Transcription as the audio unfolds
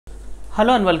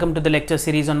Hello and welcome to the lecture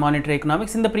series on monetary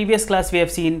economics. In the previous class, we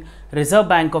have seen Reserve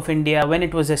Bank of India, when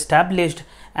it was established,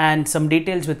 and some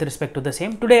details with respect to the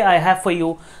same. Today, I have for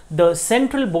you the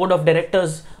Central Board of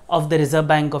Directors of the Reserve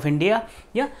Bank of India.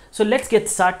 So let's get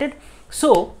started.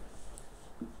 So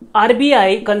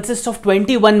RBI consists of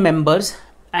 21 members,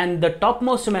 and the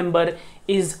topmost member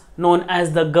is known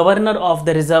as the Governor of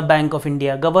the Reserve Bank of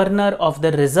India. Governor of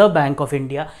the Reserve Bank of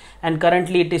India, and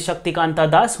currently it is Shaktikanta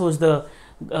Das, who is the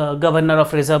Governor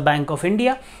of Reserve Bank of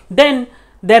India. Then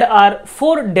there are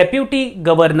 4 deputy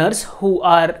governors who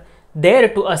are there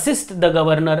to assist the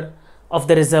Governor of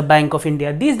the Reserve Bank of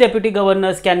India. These deputy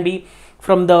governors can be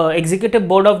from the executive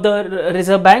board of the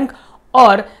Reserve Bank,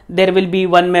 or there will be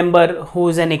one member who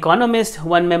is an economist,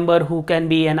 one member who can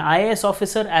be an IAS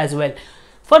officer as well.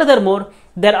 Furthermore,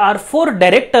 there are 4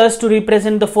 directors to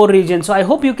represent the 4 regions. So I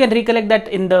hope you can recollect that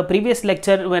in the previous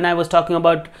lecture when I was talking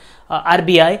about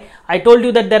RBI, I told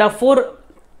you that there are 4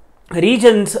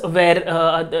 regions where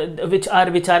which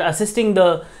are assisting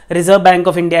the Reserve Bank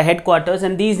of India headquarters,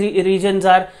 and these regions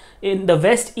are in the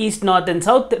west, east, north and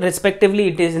south respectively.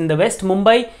 It is in the west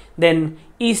Mumbai, then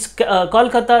east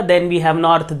Kolkata, then we have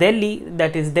north Delhi,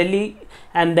 that is Delhi,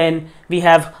 and then we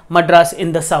have Madras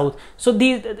in the south. So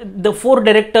the 4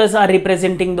 directors are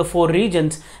representing the 4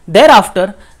 regions.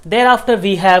 Thereafter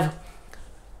we have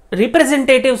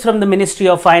representatives from the Ministry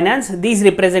of Finance. These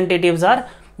representatives are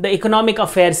the Economic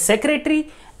Affairs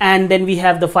Secretary, and then we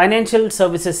have the Financial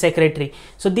Services Secretary.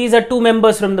 So these are 2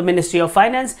 members from the Ministry of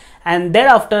Finance, and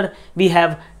thereafter we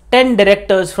have 10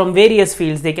 directors from various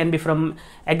fields. They can be from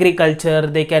agriculture,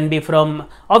 they can be from,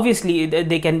 obviously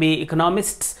they can be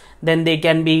economists, then they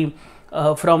can be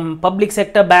from public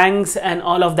sector banks and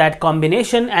all of that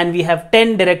combination, and we have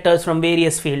 10 directors from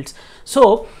various fields.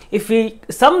 So if we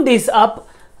sum this up,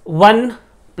 1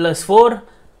 plus 4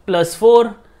 plus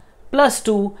 4 plus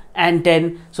 2 and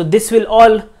 10, so this will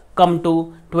all come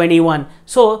to 21.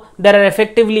 So there are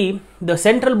effectively the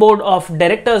Central Board of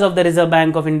Directors of the Reserve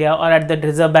Bank of India, or at the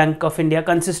Reserve Bank of India,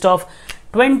 consist of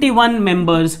 21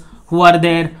 members who are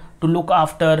there to look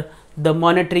after the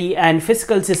monetary and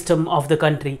fiscal system of the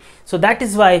country. So that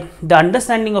is why the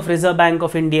understanding of Reserve Bank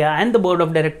of India and the Board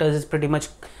of Directors is pretty much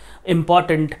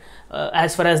important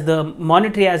as far as the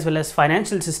monetary as well as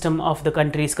financial system of the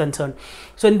country is concerned.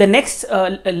 So in the next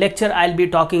lecture, I'll be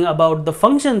talking about the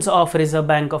functions of Reserve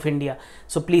Bank of India.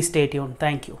 So please stay tuned.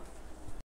 Thank you.